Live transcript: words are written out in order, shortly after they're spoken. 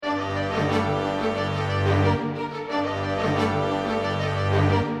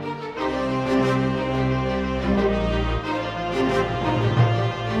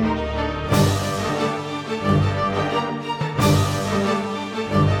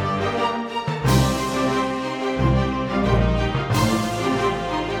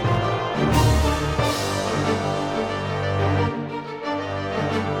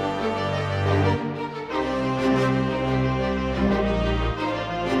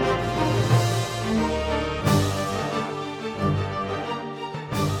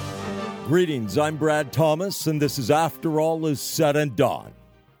Greetings, I'm Brad Thomas, and this is After All Is Said and Done.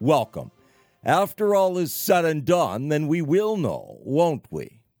 Welcome. After all is said and done, then we will know, won't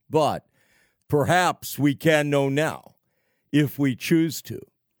we? But perhaps we can know now, if we choose to.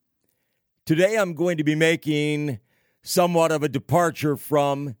 Today I'm going to be making somewhat of a departure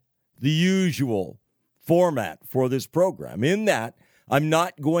from the usual format for this program, in that I'm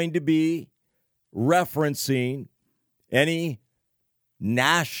not going to be referencing any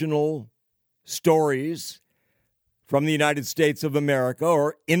national stories from the United States of America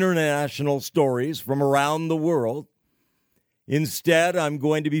or international stories from around the world. Instead, I'm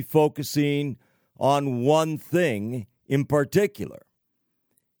going to be focusing on one thing in particular,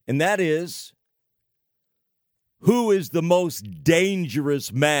 and that is, who is the most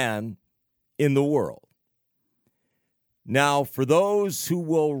dangerous man in the world? Now, for those who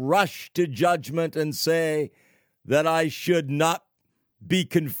will rush to judgment and say that I should not be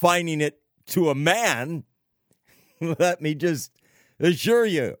confining it to a man, let me just assure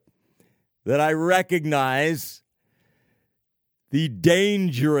you that I recognize the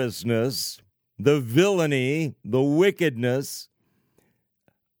dangerousness, the villainy, the wickedness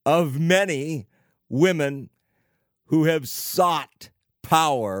of many women who have sought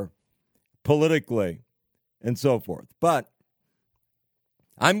power politically and so forth. But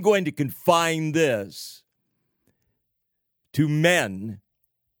I'm going to confine this to men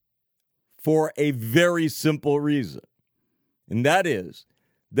for a very simple reason, and that is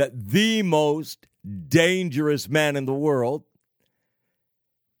that the most dangerous man in the world,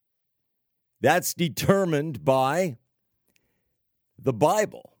 that's determined by the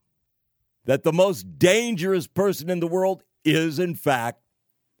Bible, that the most dangerous person in the world is, in fact,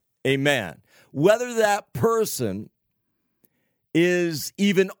 a man. Whether that person is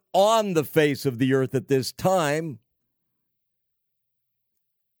even on the face of the earth at this time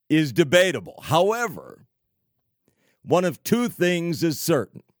is debatable. However, one of two things is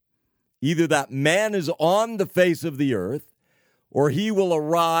certain. Either that man is on the face of the earth, or he will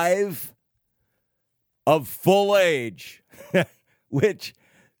arrive of full age, which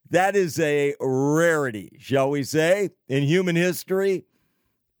that is a rarity, shall we say, in human history.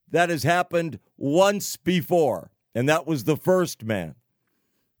 That has happened once before, and that was the first man.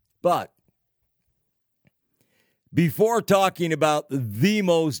 But before talking about the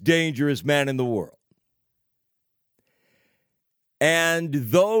most dangerous man in the world, and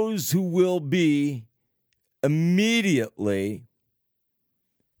those who will be immediately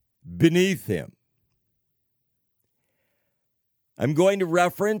beneath him, I'm going to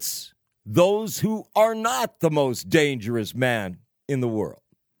reference those who are not the most dangerous man in the world.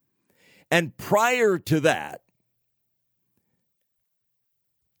 And prior to that,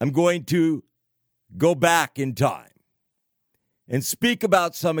 I'm going to go back in time and speak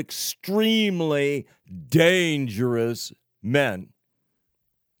about some extremely dangerous men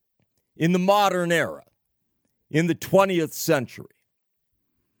in the modern era, in the 20th century.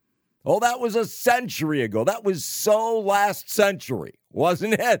 Oh, that was a century ago. That was so last century,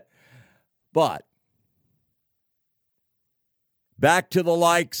 wasn't it? But back to the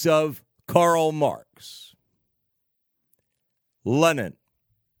likes of Karl Marx, Lenin,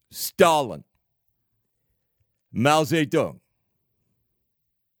 Stalin, Mao Zedong,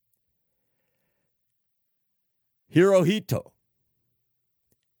 Hirohito,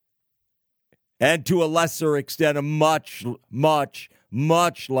 and to a lesser extent, a much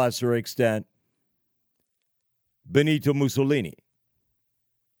lesser extent, Benito Mussolini.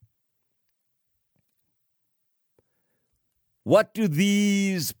 What do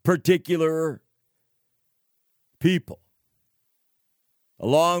these particular people,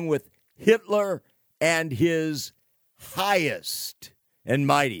 along with Hitler and his highest and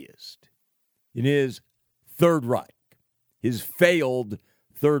mightiest in his Third Reich, his failed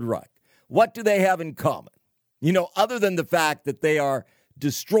Third Reich, what do they have in common? You know, other than the fact that they are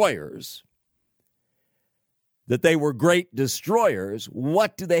destroyers, that they were great destroyers,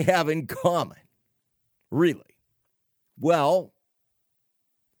 what do they have in common, really? Well,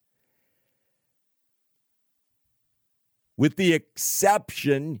 with the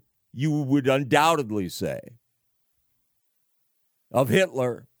exception, you would undoubtedly say, of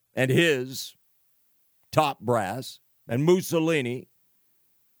Hitler and his top brass, and Mussolini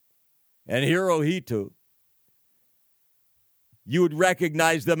and Hirohito, you would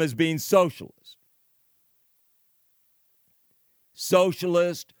recognize them as being socialist.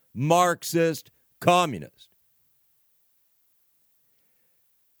 Socialist, Marxist, communist.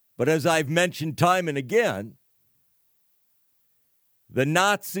 But as I've mentioned time and again, the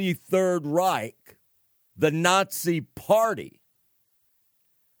Nazi Third Reich, the Nazi Party,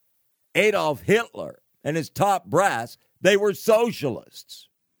 Adolf Hitler and his top brass, they were socialists.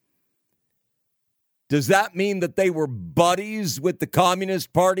 Does that mean that they were buddies with the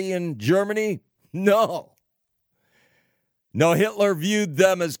Communist Party in Germany? No. No, Hitler viewed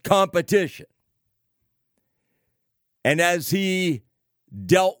them as competition. And as he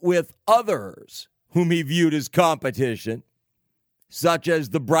dealt with others whom he viewed as competition, such as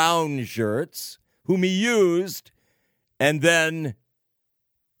the brown shirts, whom he used and then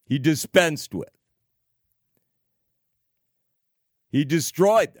he dispensed with. He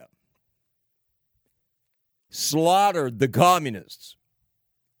destroyed them, slaughtered the communists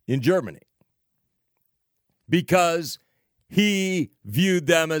in Germany because he viewed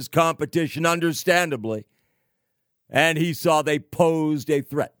them as competition, understandably, and he saw they posed a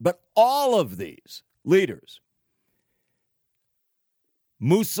threat. But all of these leaders,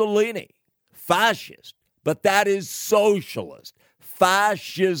 Mussolini, fascist, but that is socialist.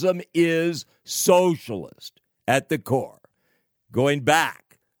 Fascism is socialist at the core. Going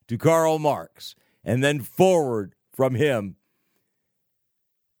back to Karl Marx and then forward from him,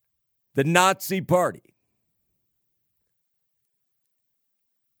 the Nazi Party,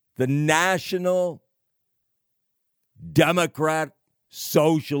 the National Democrat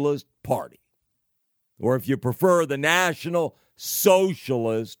Socialist Party, or if you prefer, the National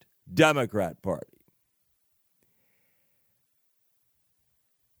Socialist Democrat Party.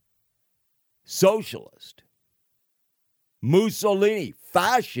 Socialist. Mussolini,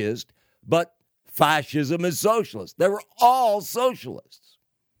 fascist, but fascism is socialist. They were all socialists.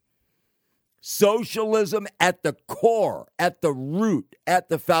 Socialism at the core, at the root, at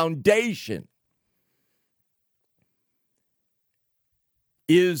the foundation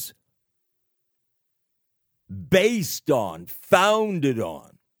is based on, founded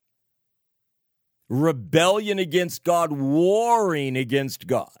on rebellion against God, warring against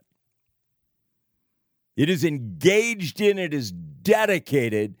God. It is engaged in, it is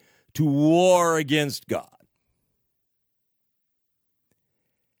dedicated to war against God.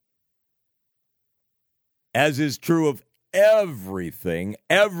 As is true of everything,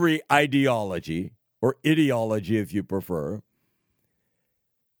 every ideology, or ideology if you prefer,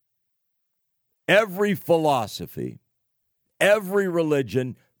 every philosophy, every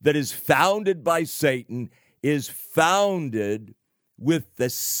religion that is founded by Satan is founded with the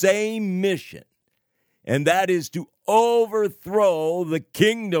same mission, and that is to overthrow the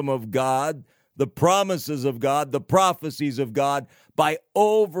kingdom of God, the promises of God, the prophecies of God, by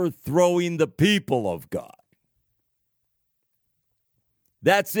overthrowing the people of God.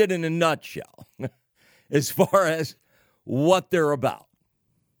 That's it in a nutshell, as far as what they're about.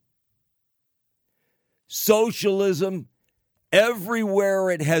 Socialism, everywhere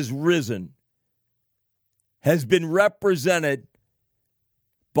it has risen, has been represented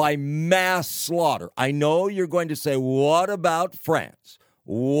by mass slaughter. I know you're going to say, what about France?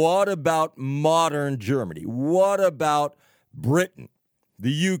 What about modern Germany? What about Britain,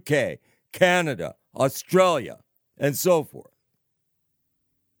 the UK, Canada, Australia, and so forth?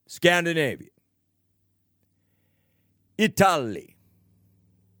 Scandinavia. Italy.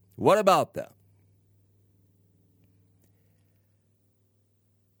 What about them?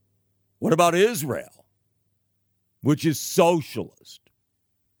 What about Israel, which is socialist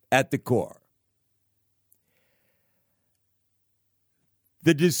at the core?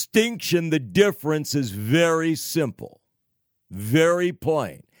 The distinction, the difference is very simple, very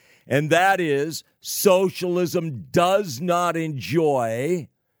plain. And that is, socialism does not enjoy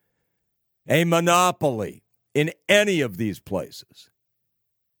a monopoly in any of these places.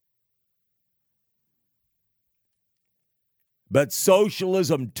 But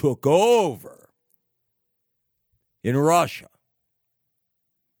socialism took over in Russia,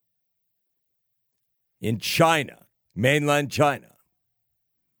 in China, mainland China,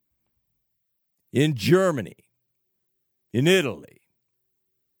 in Germany, in Italy.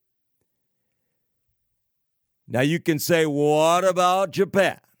 Now you can say, what about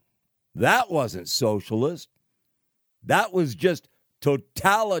Japan? That wasn't socialist. That was just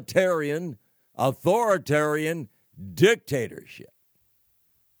totalitarian, authoritarian dictatorship.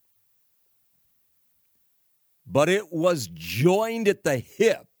 But it was joined at the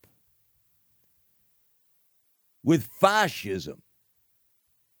hip with fascism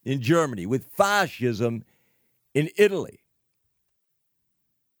in Germany, with fascism in Italy.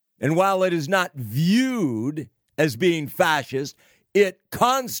 And while it is not viewed as being fascist, it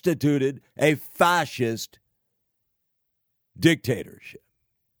constituted a fascist dictatorship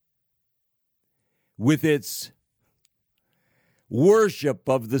with its worship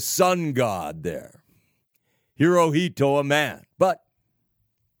of the sun god there. Hirohito, a man. But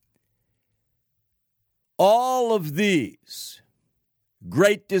all of these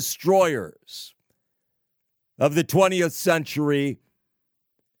great destroyers of the 20th century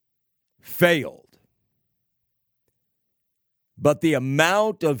failed. But the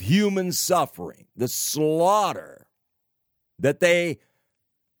amount of human suffering, the slaughter that they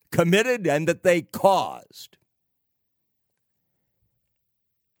committed and that they caused,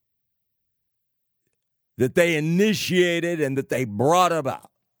 that they initiated and that they brought about,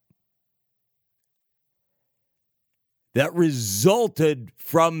 that resulted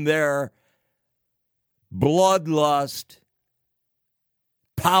from their bloodlust,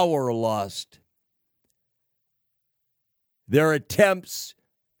 power lust, their attempts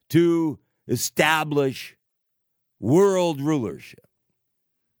to establish world rulership.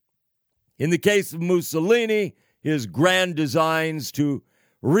 In the case of Mussolini, his grand designs to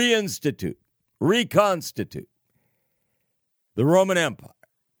reconstitute the Roman Empire.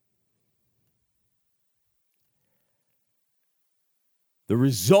 The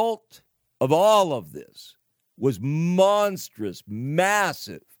result of all of this was monstrous,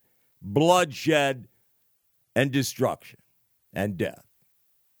 massive bloodshed and destruction and death.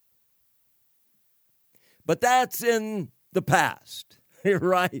 But that's in the past,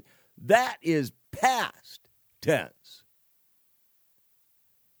 right? That is past tense.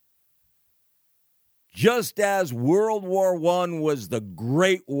 Just as World War I was the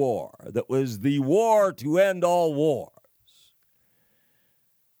Great War, that was the war to end all wars,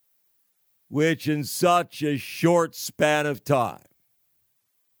 which in such a short span of time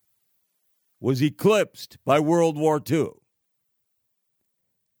was eclipsed by World War II.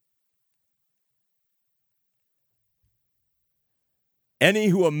 Any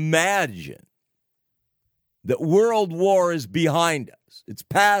who imagine that World War is behind us, it's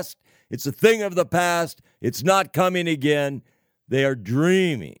past, it's a thing of the past, it's not coming again, they are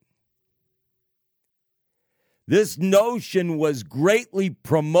dreaming. This notion was greatly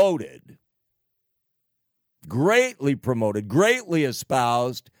promoted, greatly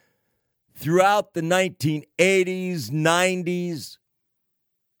espoused throughout the 1980s, 90s,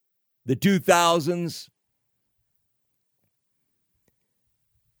 the 2000s.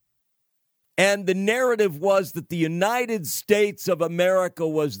 And the narrative was that the United States of America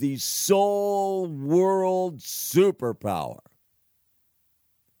was the sole world superpower.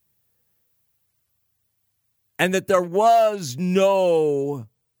 And that there was no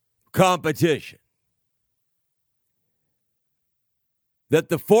competition. That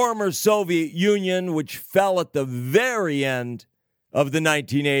the former Soviet Union, which fell at the very end of the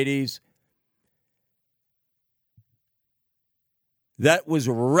 1980s, that was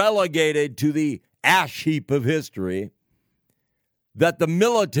relegated to the ash heap of history, that the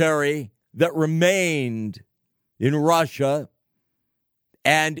military that remained in Russia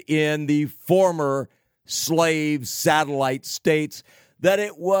and in the former slave satellite states, that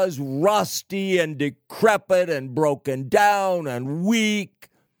it was rusty and decrepit and broken down and weak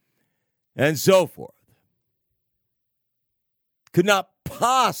and so forth. Could not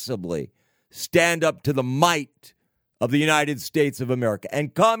possibly stand up to the might of the United States of America.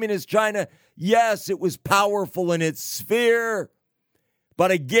 And communist China, yes, it was powerful in its sphere,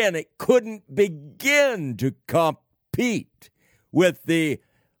 but again, it couldn't begin to compete with the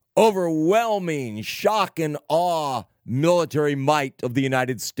overwhelming shock and awe military might of the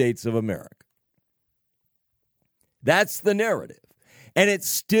United States of America. That's the narrative. And it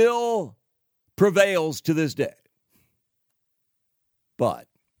still prevails to this day. But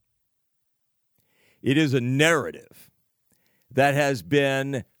it is a narrative that has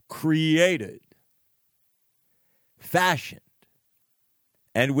been created, fashioned,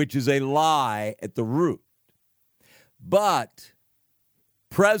 and which is a lie at the root. But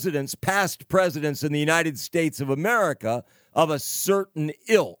presidents, past presidents in the United States of America of a certain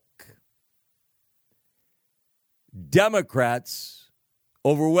ilk, Democrats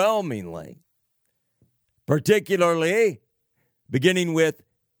overwhelmingly, particularly beginning with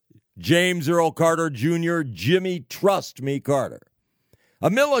James Earl Carter Jr., Jimmy Trust Me Carter,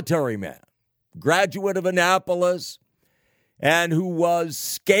 a military man, graduate of Annapolis, and who was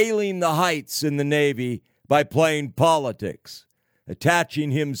scaling the heights in the Navy by playing politics,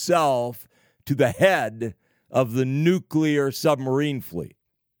 attaching himself to the head of the nuclear submarine fleet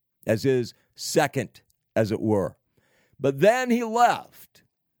as his second, as it were. But then he left.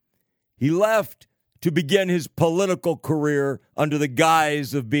 He left to begin his political career under the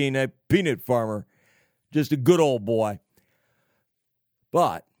guise of being a peanut farmer, just a good old boy.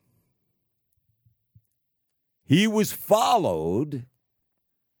 But he was followed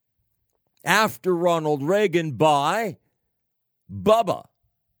after Ronald Reagan by Bubba,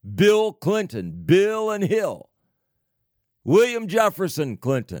 Bill Clinton, Bill and Hill, William Jefferson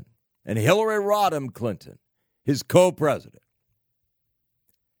Clinton, and Hillary Rodham Clinton, his co-president,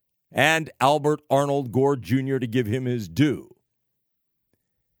 and Albert Arnold Gore Jr. to give him his due.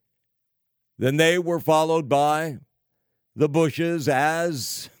 Then they were followed by the Bushes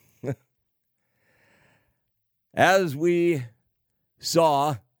as we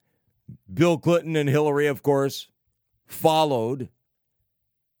saw. Bill Clinton and Hillary, of course, followed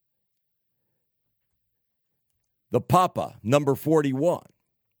the Papa, number 41.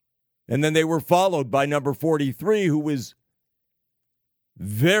 And then they were followed by number 43, who was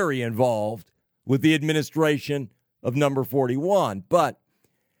very involved with the administration of number 41. But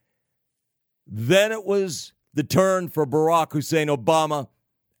then it was the turn for Barack Hussein Obama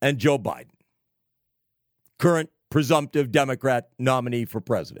and Joe Biden, current presumptive Democrat nominee for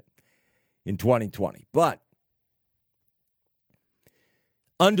president in 2020. But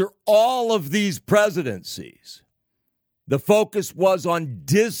under all of these presidencies, the focus was on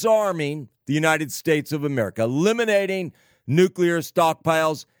disarming the United States of America, eliminating nuclear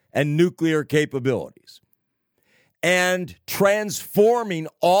stockpiles and nuclear capabilities, and transforming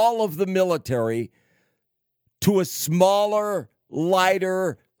all of the military to a smaller,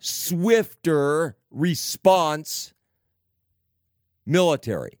 lighter, swifter response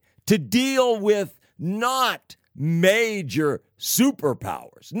military to deal with not major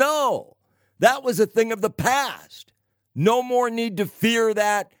superpowers. No, that was a thing of the past. No more need to fear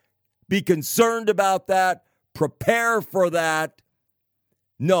that, be concerned about that, prepare for that.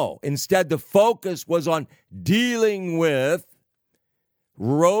 No, instead the focus was on dealing with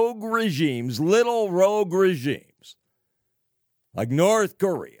rogue regimes, little rogue regimes, like North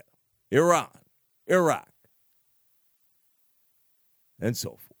Korea, Iran, Iraq, and so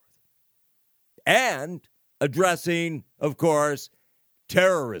forth. And addressing, of course,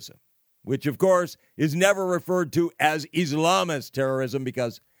 terrorism, which, of course, is never referred to as Islamist terrorism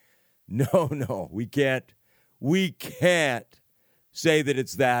because, no, we can't say that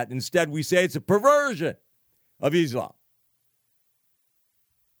it's that. Instead, we say it's a perversion of Islam.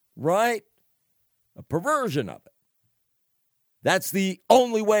 Right? A perversion of it. That's the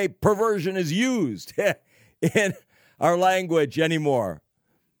only way perversion is used in our language anymore,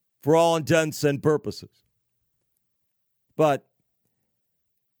 for all intents and purposes. But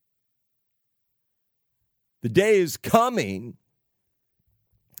the day is coming,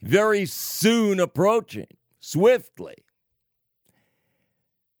 very soon approaching, swiftly,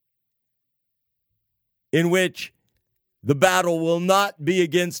 in which the battle will not be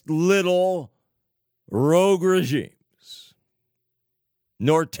against little rogue regimes,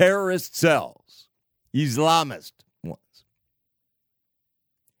 nor terrorist cells, Islamist ones.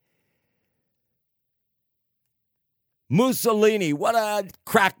 Mussolini, what a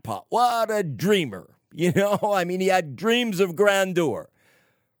crackpot, what a dreamer. You know, I mean, he had dreams of grandeur.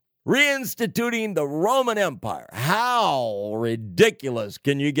 Reinstituting the Roman Empire. How ridiculous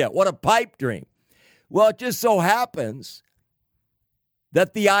can you get? What a pipe dream. Well, it just so happens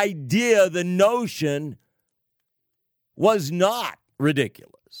that the idea, the notion, was not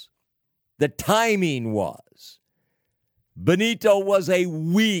ridiculous. The timing was. Benito was a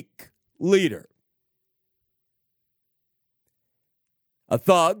weak leader. A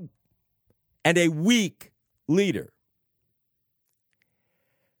thug and a weak leader.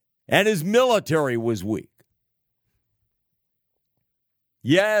 And his military was weak.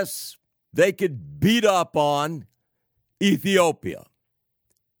 Yes, they could beat up on Ethiopia,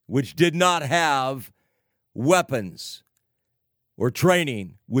 which did not have weapons or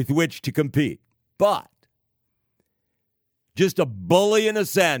training with which to compete, but just a bully in a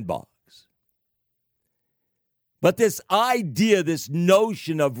sandbox. But this idea, this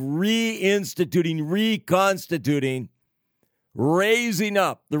notion of reinstituting, reconstituting, raising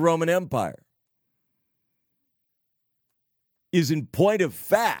up the Roman Empire is, in point of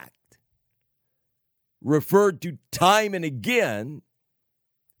fact, referred to time and again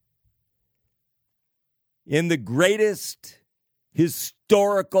in the greatest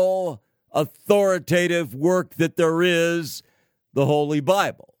historical, authoritative work that there is, the Holy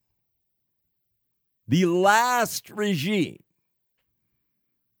Bible. The last regime,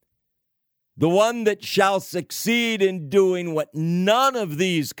 the one that shall succeed in doing what none of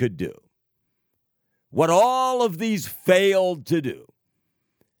these could do, what all of these failed to do,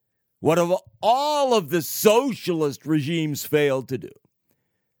 what all of the socialist regimes failed to do,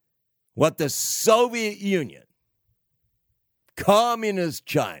 what the Soviet Union, Communist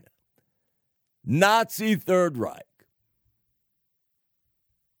China, Nazi Third Reich,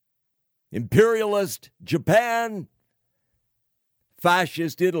 imperialist Japan,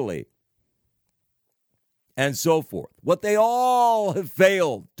 fascist Italy, and so forth. What they all have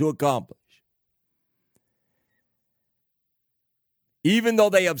failed to accomplish. Even though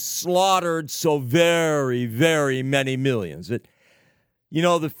they have slaughtered so very, very many millions.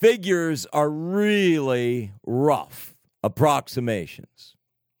 The figures are really rough approximations.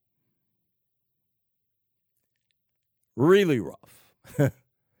 Really rough.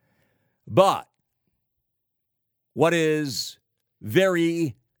 But what is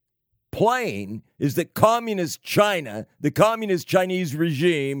very plain is that communist China, the communist Chinese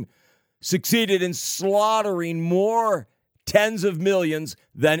regime, succeeded in slaughtering more tens of millions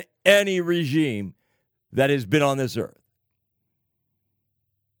than any regime that has been on this earth.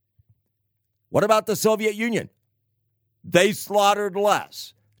 What about the Soviet Union? They slaughtered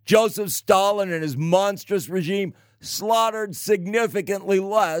less. Joseph Stalin and his monstrous regime slaughtered significantly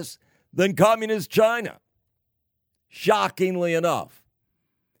less than communist China. Shockingly enough.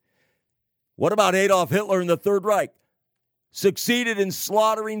 What about Adolf Hitler and the Third Reich? Succeeded in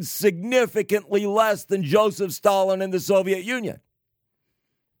slaughtering significantly less than Joseph Stalin and the Soviet Union.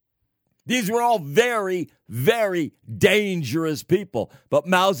 These were all very, very dangerous people. But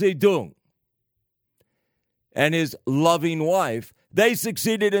Mao Zedong and his loving wife, they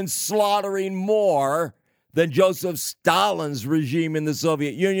succeeded in slaughtering more than Joseph Stalin's regime in the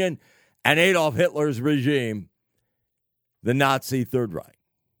Soviet Union and Adolf Hitler's regime, the Nazi Third Reich.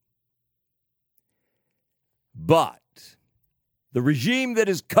 But the regime that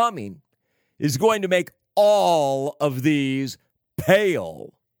is coming is going to make all of these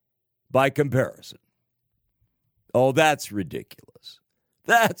pale by comparison. Oh, that's ridiculous.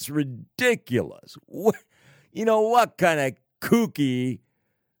 That's ridiculous. What kind of kooky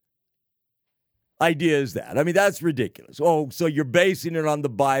idea is that? I mean, that's ridiculous. Oh, so you're basing it on the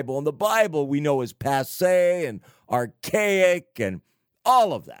Bible, and the Bible we know is passé and archaic and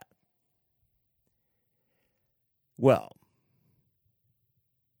all of that. Well,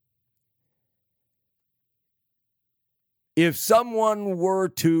 if someone were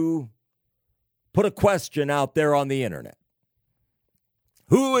to put a question out there on the internet,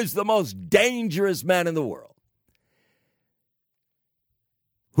 who is the most dangerous man in the world?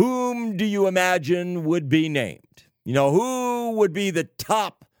 Whom do you imagine would be named? Who would be the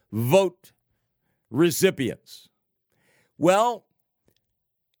top vote recipients? Well,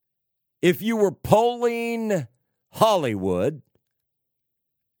 if you were polling Hollywood,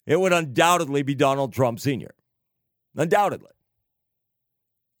 it would undoubtedly be Donald Trump Sr. Undoubtedly.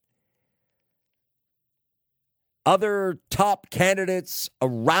 Other top candidates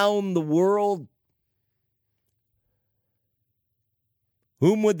around the world,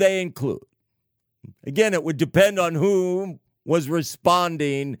 whom would they include? Again, it would depend on whom was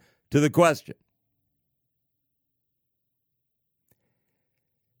responding to the question.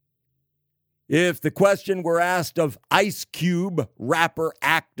 If the question were asked of Ice Cube, rapper,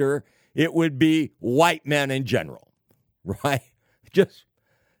 actor, it would be white men in general, right?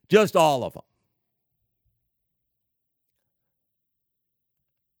 Just all of them.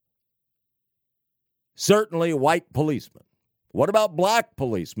 Certainly white policemen. What about black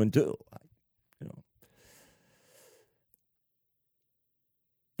policemen, too?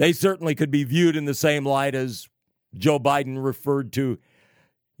 They certainly could be viewed in the same light as Joe Biden referred to,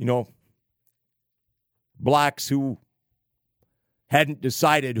 blacks who hadn't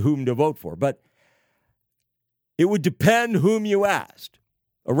decided whom to vote for. But it would depend whom you asked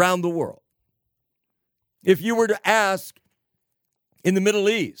around the world. If you were to ask in the Middle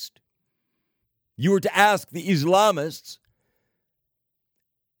East, you were to ask the Islamists,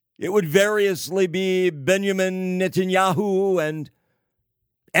 it would variously be Benjamin Netanyahu and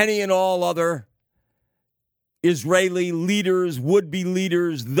any and all other Israeli leaders, would-be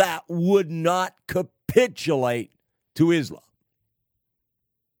leaders that would not capitulate to Islam,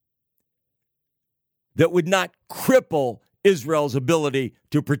 that would not cripple Israel's ability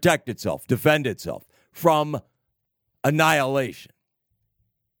to protect itself, defend itself from annihilation,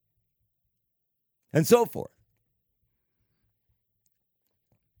 and so forth.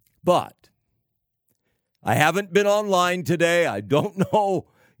 But I haven't been online today. I don't know,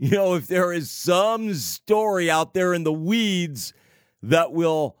 if there is some story out there in the weeds that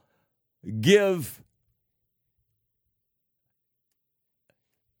will give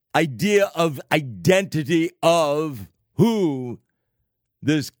idea of identity of who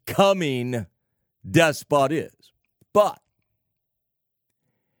this coming despot is. But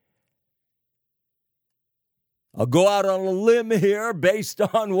I'll go out on a limb here based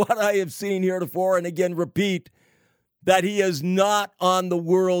on what I have seen heretofore, and again repeat that he is not on the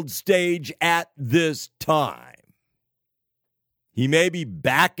world stage at this time. He may be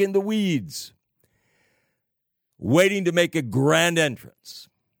back in the weeds, waiting to make a grand entrance.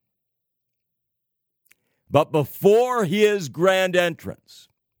 But before his grand entrance,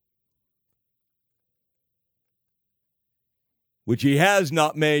 which he has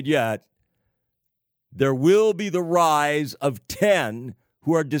not made yet, there will be the rise of 10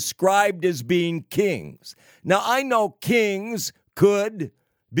 who are described as being kings. Now, I know kings could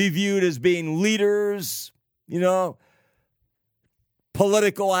be viewed as being leaders,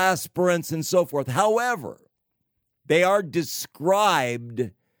 political aspirants and so forth. However, they are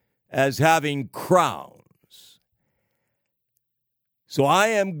described as having crowns. So I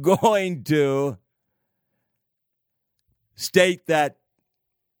am going to state that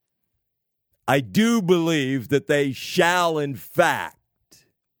I do believe that they shall, in fact,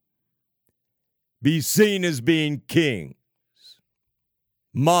 be seen as being kings,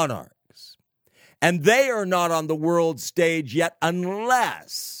 monarchs. And they are not on the world stage yet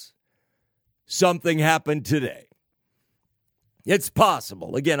unless something happened today. It's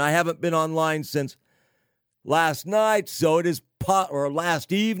possible. Again, I haven't been online since last night, so it is or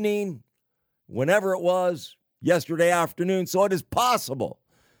last evening, whenever it was, yesterday afternoon. So it is possible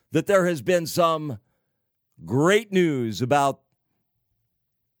that there has been some great news about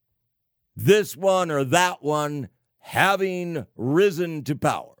this one or that one having risen to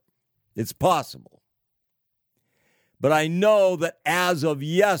power. It's possible. But I know that as of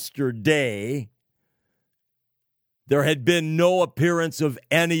yesterday, there had been no appearance of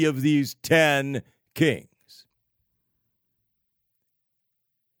any of these 10 kings.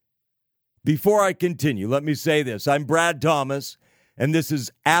 Before I continue, let me say this. I'm Brad Thomas, and this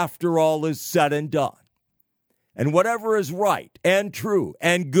is After All Is Said and Done. And whatever is right and true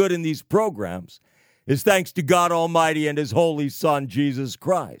and good in these programs is thanks to God Almighty and His Holy Son, Jesus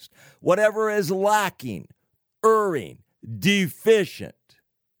Christ. Whatever is lacking, erring, deficient,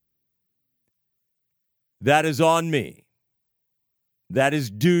 that is on me. That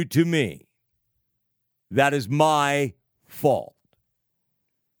is due to me. That is my fault.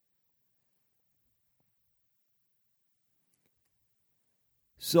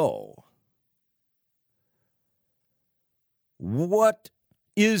 So, what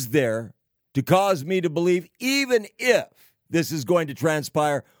is there to cause me to believe, even if this is going to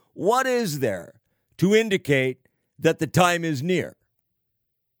transpire, what is there to indicate that the time is near?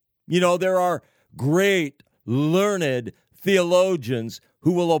 There are great, learned theologians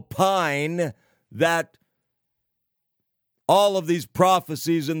who will opine that all of these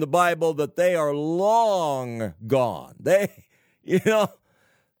prophecies in the Bible, that they are long gone.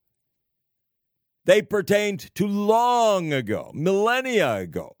 They pertained to long ago, millennia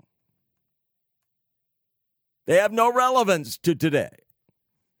ago. They have no relevance to today.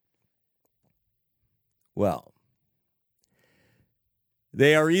 Well,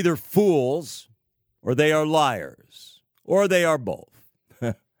 they are either fools or they are liars, or they are both.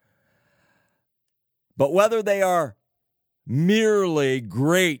 But whether they are merely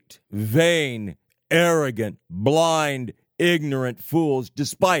great, vain, arrogant, blind, ignorant fools,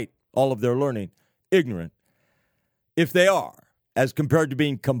 despite all of their learning, ignorant, if they are, as compared to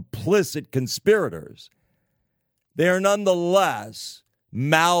being complicit conspirators, they are nonetheless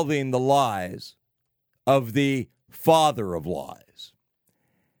mouthing the lies of the father of lies,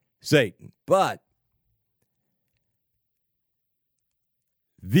 Satan. But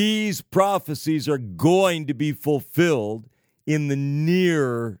these prophecies are going to be fulfilled in the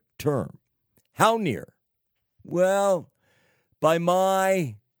near term. How near? Well, by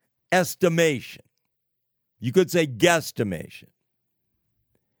my estimation, you could say guesstimation,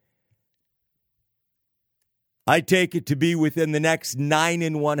 I take it to be within the next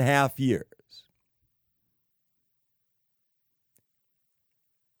 9.5 years.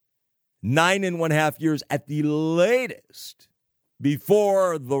 9.5 years at the latest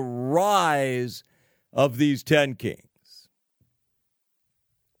before the rise of these 10 kings.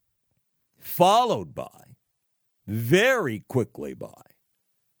 Followed by, very quickly by,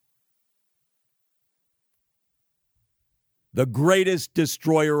 the greatest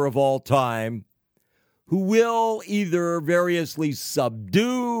destroyer of all time, who will either variously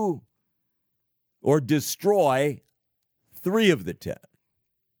subdue or destroy 3 of the 10.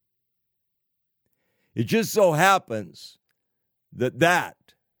 It just so happens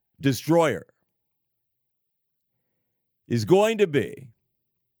that destroyer is going to be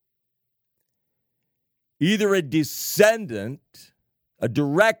either a descendant, a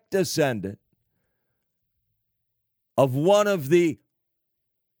direct descendant of one of the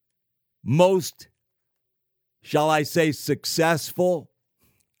most, shall I say, successful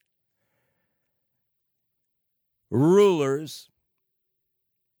rulers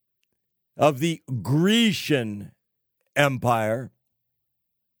of the Grecian Empire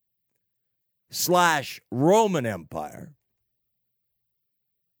 / Roman Empire,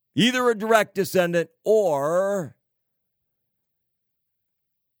 either a direct descendant or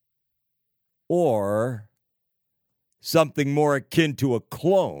something more akin to a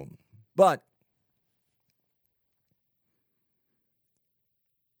clone. But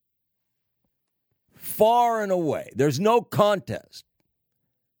far and away, there's no contest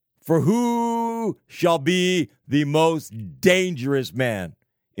for who shall be the most dangerous man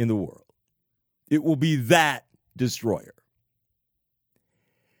in the world. It will be that destroyer.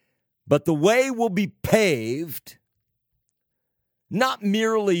 But the way will be paved not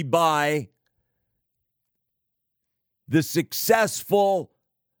merely by the successful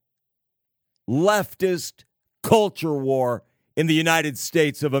leftist culture war in the United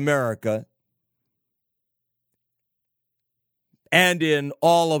States of America and in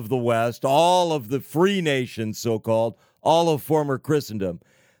all of the West, all of the free nations, so-called, all of former Christendom,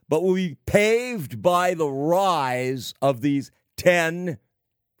 but will be paved by the rise of these 10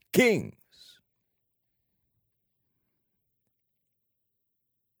 kings.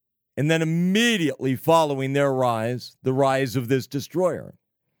 And then immediately following their rise, the rise of this destroyer.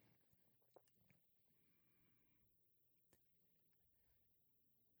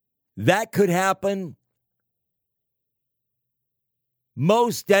 That could happen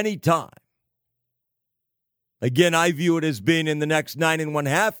most any time. Again, I view it as being in the next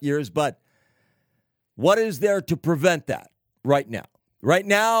 9.5 years, but what is there to prevent that right now? Right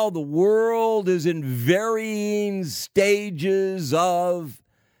now, the world is in varying stages of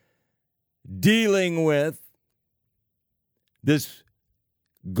dealing with this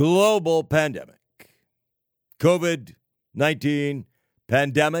global pandemic, COVID-19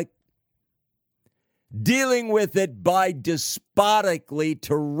 pandemic, dealing with it by despotically,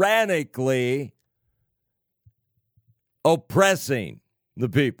 tyrannically oppressing the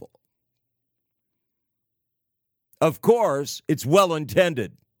people. Of course, it's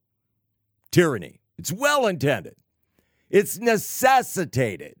well-intended tyranny. It's well-intended. It's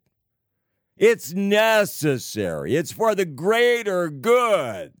necessitated. It's necessary. It's for the greater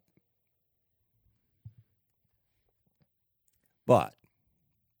good. But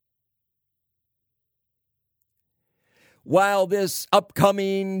while this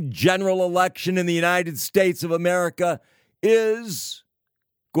upcoming general election in the United States of America is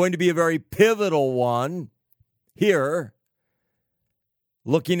going to be a very pivotal one here,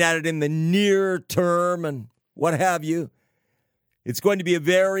 looking at it in the near term and what have you, it's going to be a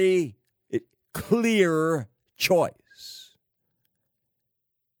very clear choice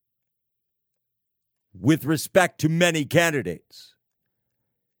with respect to many candidates.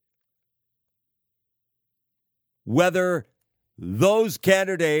 Whether those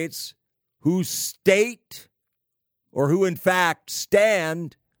candidates who state or who in fact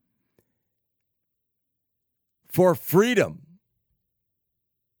stand for freedom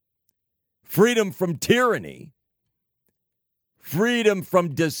from tyranny, freedom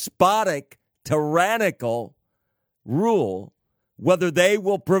from despotic, tyrannical rule, whether they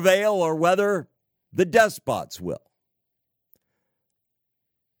will prevail or whether the despots will.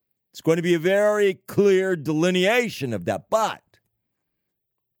 It's going to be a very clear delineation of that. But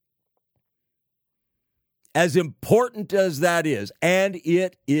as important as that is, and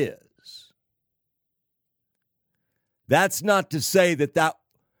it is, that's not to say that that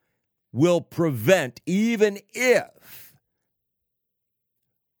will prevent, even if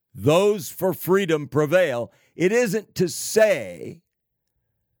those for freedom prevail, it isn't to say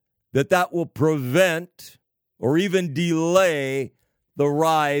that that will prevent or even delay the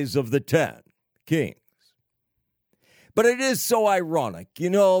rise of the 10 kings. But it is so ironic. You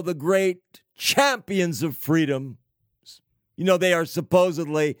know, the great champions of freedom, you know, they are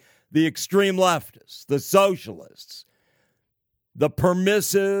supposedly the extreme leftists, the socialists, the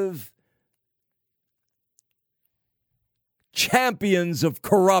permissive champions of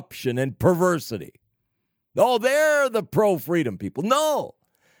corruption and perversity. Oh, they're the pro-freedom people. No,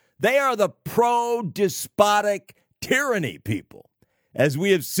 they are the pro-despotic tyranny people. As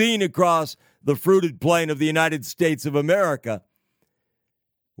we have seen across the fruited plain of the United States of America,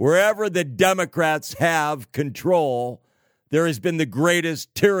 wherever the Democrats have control, there has been the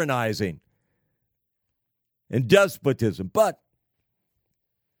greatest tyrannizing and despotism. But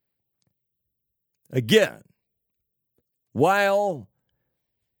again, while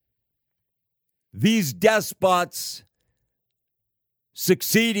these despots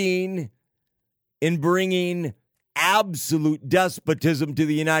succeeding in bringing absolute despotism to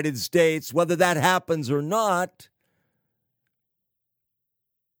the United States, whether that happens or not,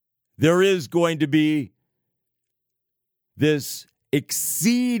 there is going to be this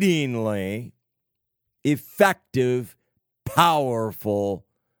exceedingly effective, powerful,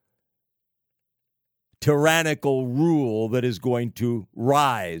 tyrannical rule that is going to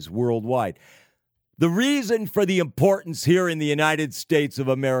rise worldwide. The reason for the importance here in the United States of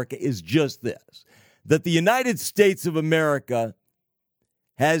America is just this, that the United States of America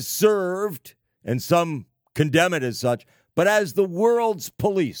has served, and some condemn it as such, but as the world's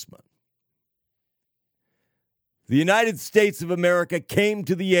policeman. The United States of America came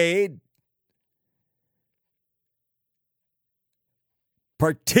to the aid,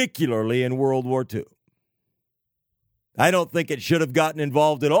 particularly in World War II. I don't think it should have gotten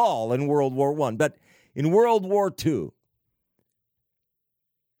involved at all in World War I, but in World War II,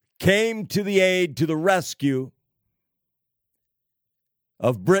 came to the aid, to the rescue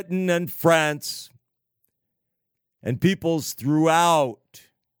of Britain and France and peoples throughout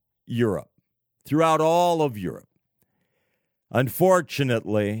Europe, throughout all of Europe.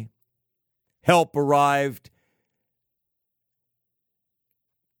 Unfortunately, help arrived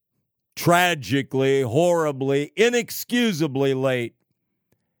tragically, horribly, inexcusably late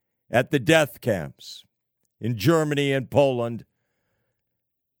at the death camps in Germany and Poland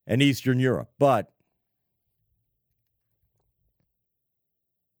and Eastern Europe. But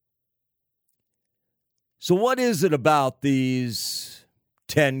so what is it about these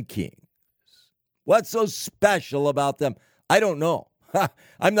 10 kings? What's so special about them? I don't know.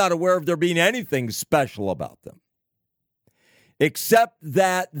 I'm not aware of there being anything special about them, except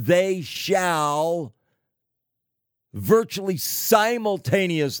that they shall virtually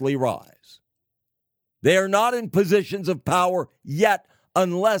simultaneously rise. They are not in positions of power yet,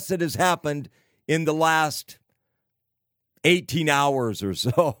 unless it has happened in the last 18 hours or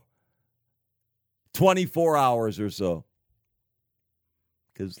so, 24 hours or so.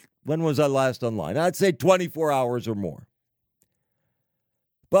 Because when was I last online? I'd say 24 hours or more.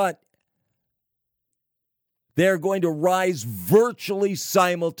 But they're going to rise virtually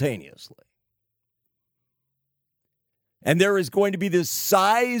simultaneously. And there is going to be this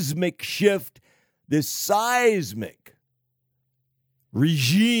seismic shift, this seismic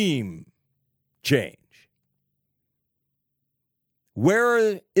regime change.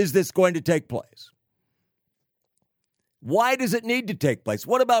 Where is this going to take place? Why does it need to take place?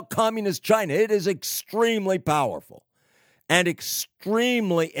 What about communist China? It is extremely powerful and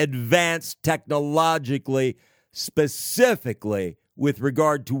extremely advanced technologically, specifically with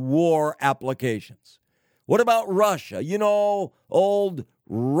regard to war applications. What about Russia? You know, old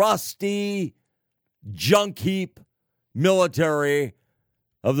rusty junk heap military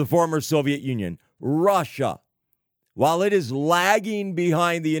of the former Soviet Union. Russia, while it is lagging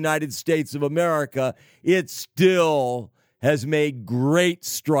behind the United States of America, it still has made great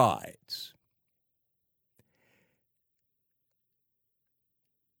strides.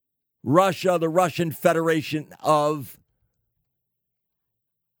 Russia, the Russian Federation of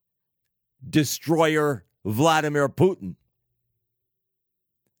destroyer Vladimir Putin,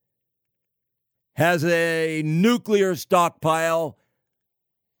 has a nuclear stockpile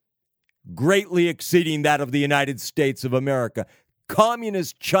greatly exceeding that of the United States of America.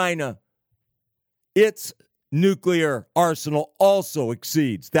 Communist China, its nuclear arsenal also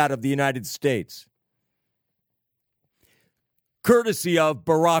exceeds that of the United States, courtesy of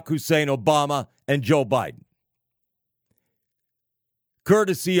Barack Hussein Obama and Joe Biden,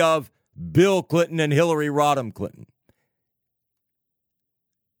 courtesy of Bill Clinton and Hillary Rodham Clinton,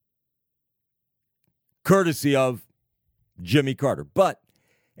 courtesy of Jimmy Carter,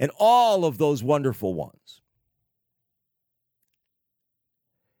 and all of those wonderful ones.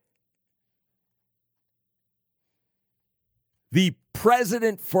 The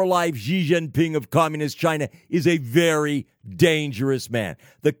president for life, Xi Jinping of Communist China, is a very dangerous man.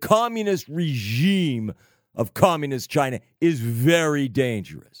 The communist regime of Communist China is very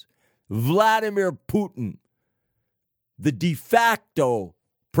dangerous. Vladimir Putin, the de facto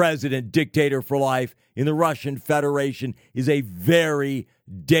president, dictator for life in the Russian Federation, is a very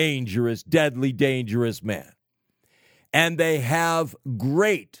dangerous, deadly dangerous man. And they have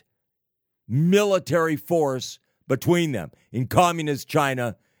great military force between them in Communist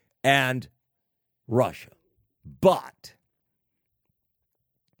China and Russia. But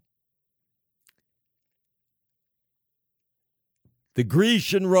the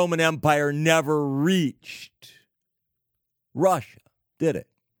Grecian Roman Empire never reached Russia, did it?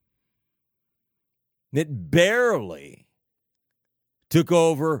 It barely took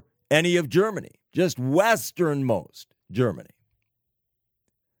over any of Germany, just westernmost Germany.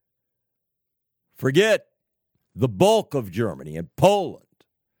 Forget the bulk of Germany and Poland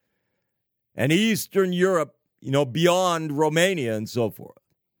and Eastern Europe, beyond Romania and so forth.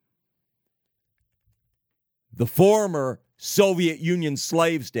 The former Soviet Union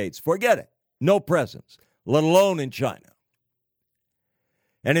slave states, forget it, no presence, let alone in China.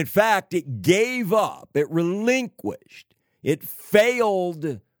 And in fact, it gave up, it relinquished, it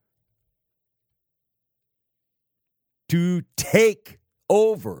failed to take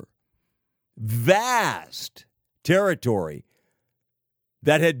over vast territory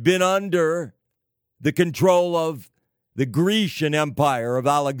that had been under the control of the Grecian Empire of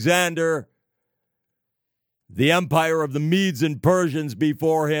Alexander, the empire of the Medes and Persians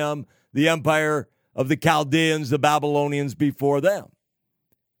before him, the empire of the Chaldeans, the Babylonians before them.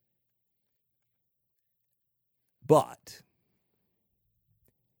 But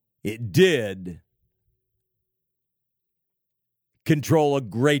it did control a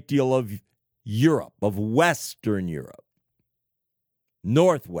great deal of Europe, of Western Europe,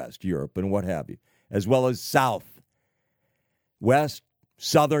 Northwest Europe, and what have you, as well as South, West,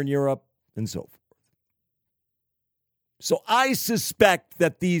 Southern Europe, and so forth. So I suspect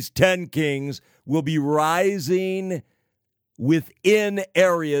that these 10 kings will be rising within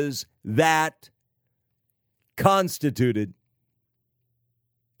areas that constituted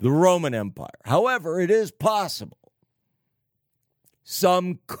the Roman Empire. However, it is possible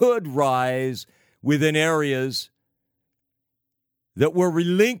some could rise within areas that were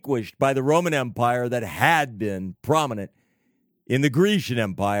relinquished by the Roman Empire that had been prominent in the Grecian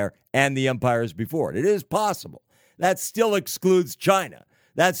Empire and the empires before it. It is possible. That still excludes China.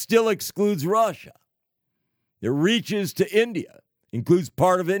 That still excludes Russia. It reaches to India, includes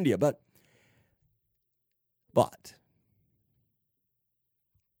part of India, but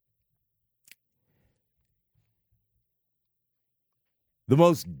the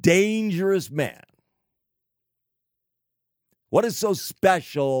most dangerous man, what is so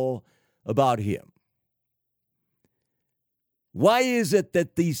special about him? Why is it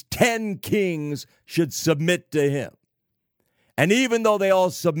that these 10 kings should submit to him? And even though they all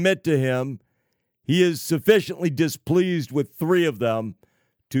submit to him, he is sufficiently displeased with 3 of them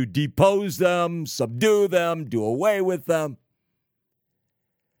to depose them, subdue them, do away with them.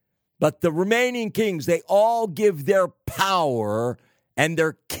 But the remaining kings, they all give their power and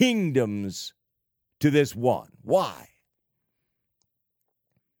their kingdoms to this one. Why?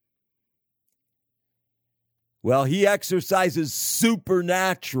 Well, he exercises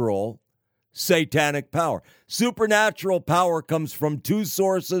supernatural satanic power. Supernatural power comes from 2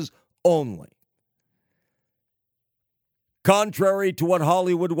 sources only. Contrary to what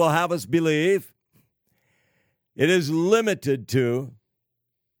Hollywood will have us believe, it is limited to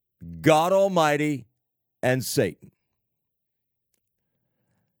God Almighty and Satan.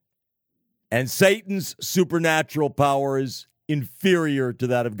 And Satan's supernatural power is inferior to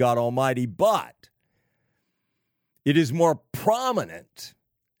that of God Almighty, but it is more prominent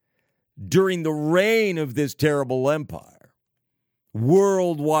during the reign of this terrible empire,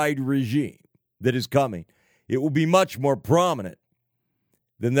 worldwide regime that is coming. It will be much more prominent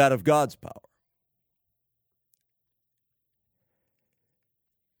than that of God's power.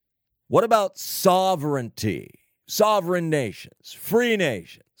 What about sovereignty? Sovereign nations, free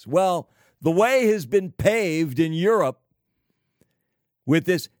nations. Well, the way has been paved in Europe with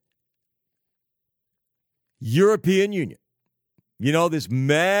this European Union. This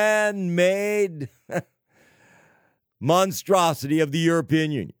man-made monstrosity of the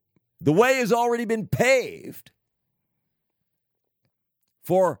European Union. The way has already been paved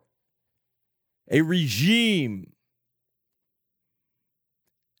for a regime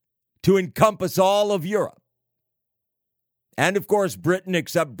to encompass all of Europe. And, of course, Britain,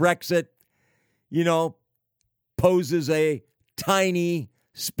 except Brexit, poses a tiny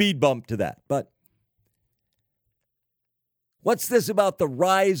speed bump to that. But what's this about the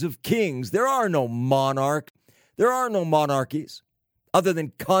rise of kings? There are no monarchs. There are no monarchies other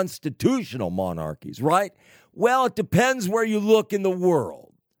than constitutional monarchies, right? Well, it depends where you look in the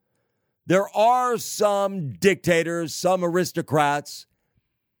world. There are some dictators, some aristocrats,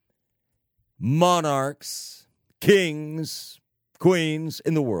 monarchs, kings, queens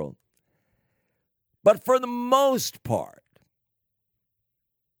in the world. But for the most part,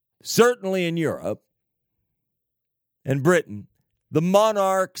 certainly in Europe and Britain, the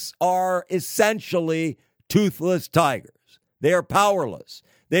monarchs are essentially toothless tigers. They are powerless.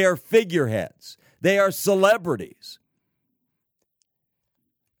 They are figureheads. They are celebrities.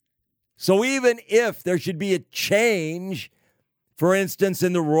 So even if there should be a change, for instance,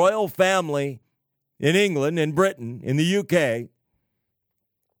 in the royal family in England, in Britain, in the UK,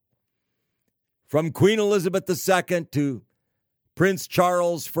 from Queen Elizabeth II to Prince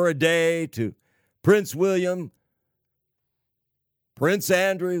Charles for a day to Prince William, Prince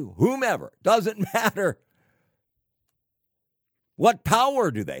Andrew, whomever, doesn't matter. What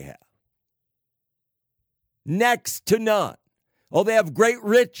power do they have? Next to none. Oh, they have great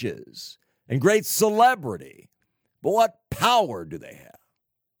riches and great celebrity, but what power do they have?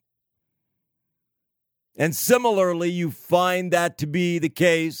 And similarly, you find that to be the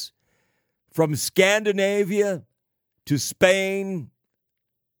case from Scandinavia to Spain,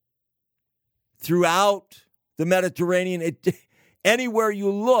 throughout the Mediterranean. Anywhere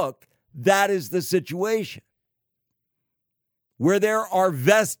you look, that is the situation. Where there are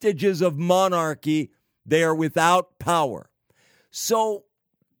vestiges of monarchy, they are without power. So,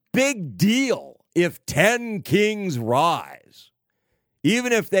 big deal if 10 kings rise.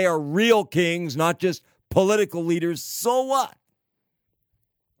 Even if they are real kings, not just political leaders, so what?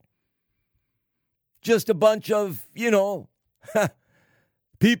 Just a bunch of,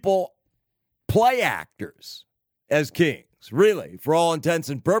 people, play actors as kings. Really, for all intents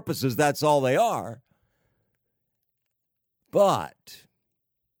and purposes, that's all they are. But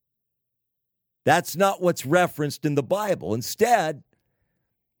that's not what's referenced in the Bible. Instead,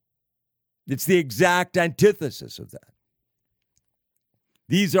 it's the exact antithesis of that.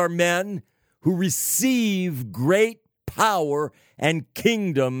 These are men who receive great power and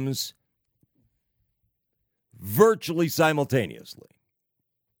kingdoms virtually simultaneously.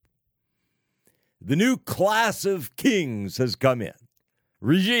 The new class of kings has come in.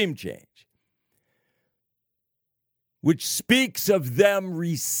 Regime change. Which speaks of them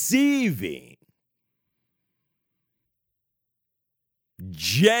receiving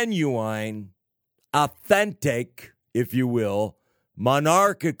genuine, authentic, if you will,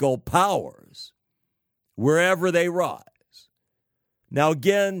 monarchical powers wherever they rise. Now,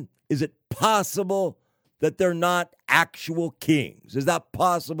 again, is it possible that they're not actual kings? Is that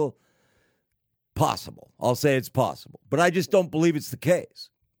possible? Possible. I'll say it's possible. But I just don't believe it's the case.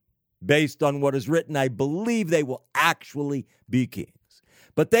 Based on what is written, I believe they will actually be kings.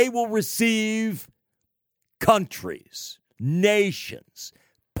 But they will receive countries, nations,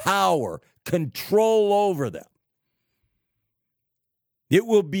 power, control over them. It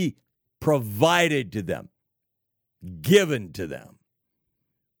will be provided to them, given to them.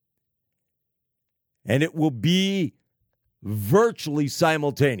 And it will be virtually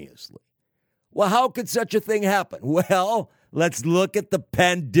simultaneously. Well, how could such a thing happen? Well, let's look at the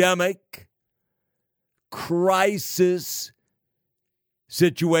pandemic crisis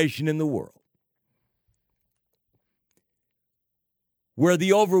situation in the world, where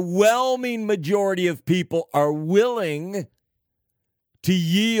the overwhelming majority of people are willing to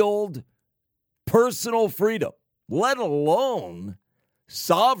yield personal freedom, let alone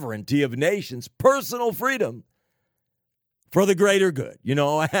sovereignty of nations, personal freedom for the greater good,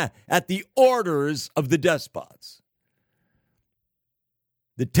 at the orders of the despots.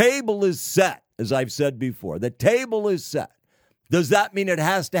 The table is set, as I've said before. The table is set. Does that mean it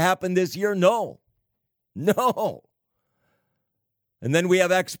has to happen this year? No. No. And then we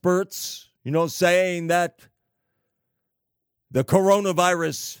have experts, saying that the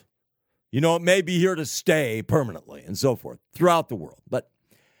coronavirus, it may be here to stay permanently and so forth throughout the world. But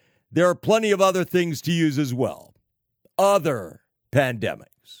there are plenty of other things to use as well. Other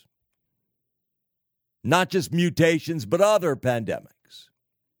pandemics. Not just mutations, but other pandemics.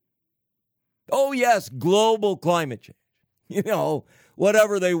 Oh, yes, global climate change.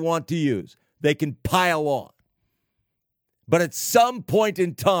 Whatever they want to use, they can pile on. But at some point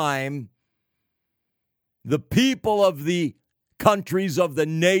in time, the people of the countries, of the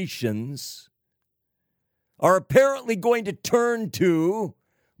nations, are apparently going to turn to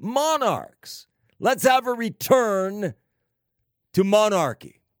monarchs. Let's have a return to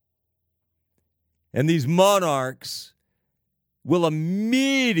monarchy. And these monarchs will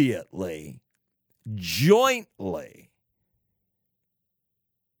immediately, jointly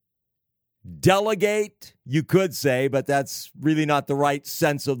delegate, you could say, but that's really not the right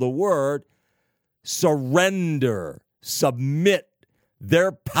sense of the word, surrender, submit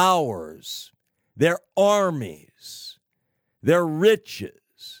their powers, their armies, their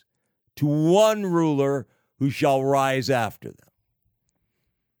riches to one ruler who shall rise after them.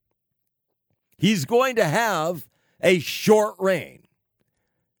 He's going to have a short reign.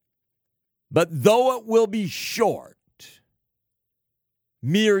 But though it will be short,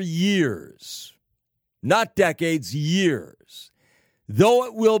 mere years, not decades, years, though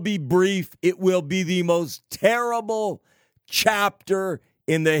it will be brief, it will be the most terrible chapter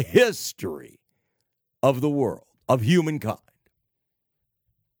in the history of the world, of humankind.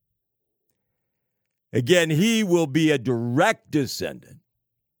 Again, he will be a direct descendant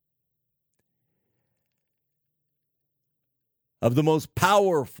of the most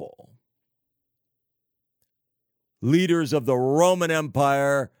powerful leaders of the Roman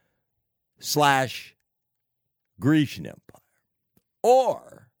Empire / Grecian Empire,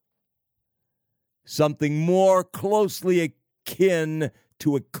 or something more closely akin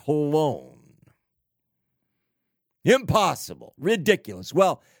to a clone. Impossible, ridiculous.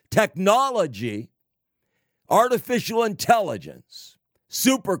 Well, technology, artificial intelligence,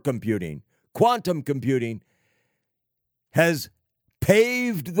 supercomputing, quantum computing has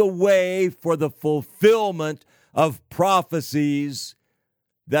paved the way for the fulfillment of prophecies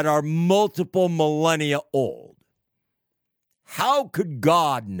that are multiple millennia old. How could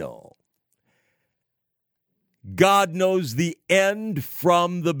God know? God knows the end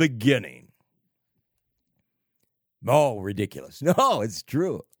from the beginning. Oh, ridiculous. No, it's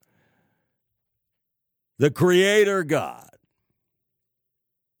true. The Creator God,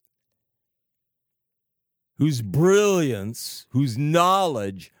 whose brilliance, whose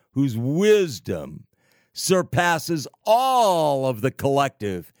knowledge, whose wisdom surpasses all of the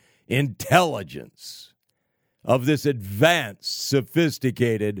collective intelligence of this advanced,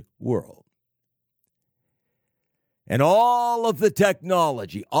 sophisticated world. And all of the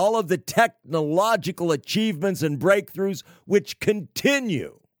technology, all of the technological achievements and breakthroughs which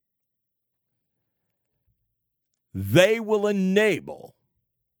continue, they will enable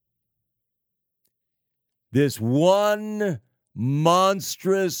this one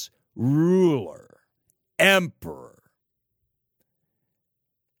monstrous ruler, emperor,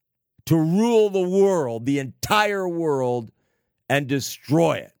 to rule the world, the entire world, and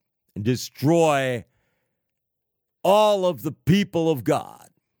destroy it, and destroy all of the people of God.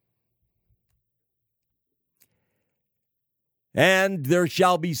 And there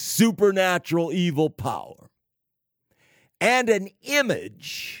shall be supernatural evil power. And an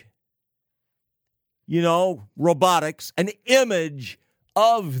image, robotics, an image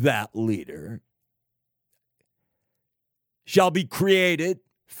of that leader shall be created,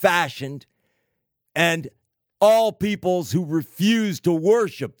 fashioned, and all peoples who refuse to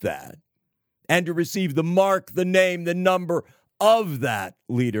worship that and to receive the mark, the name, the number of that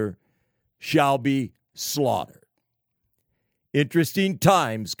leader shall be slaughtered. Interesting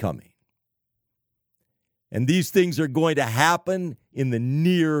times coming. And these things are going to happen in the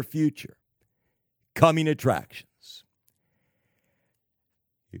near future. Coming attractions.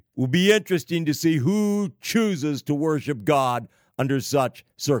 It will be interesting to see who chooses to worship God under such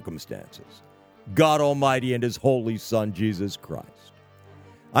circumstances. God Almighty and His Holy Son, Jesus Christ.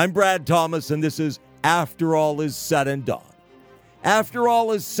 I'm Brad Thomas, and this is After All Is Said and Done. After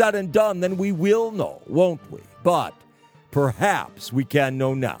all is said and done, then we will know, won't we? But perhaps we can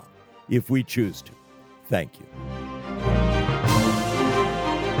know now if we choose to. Thank you.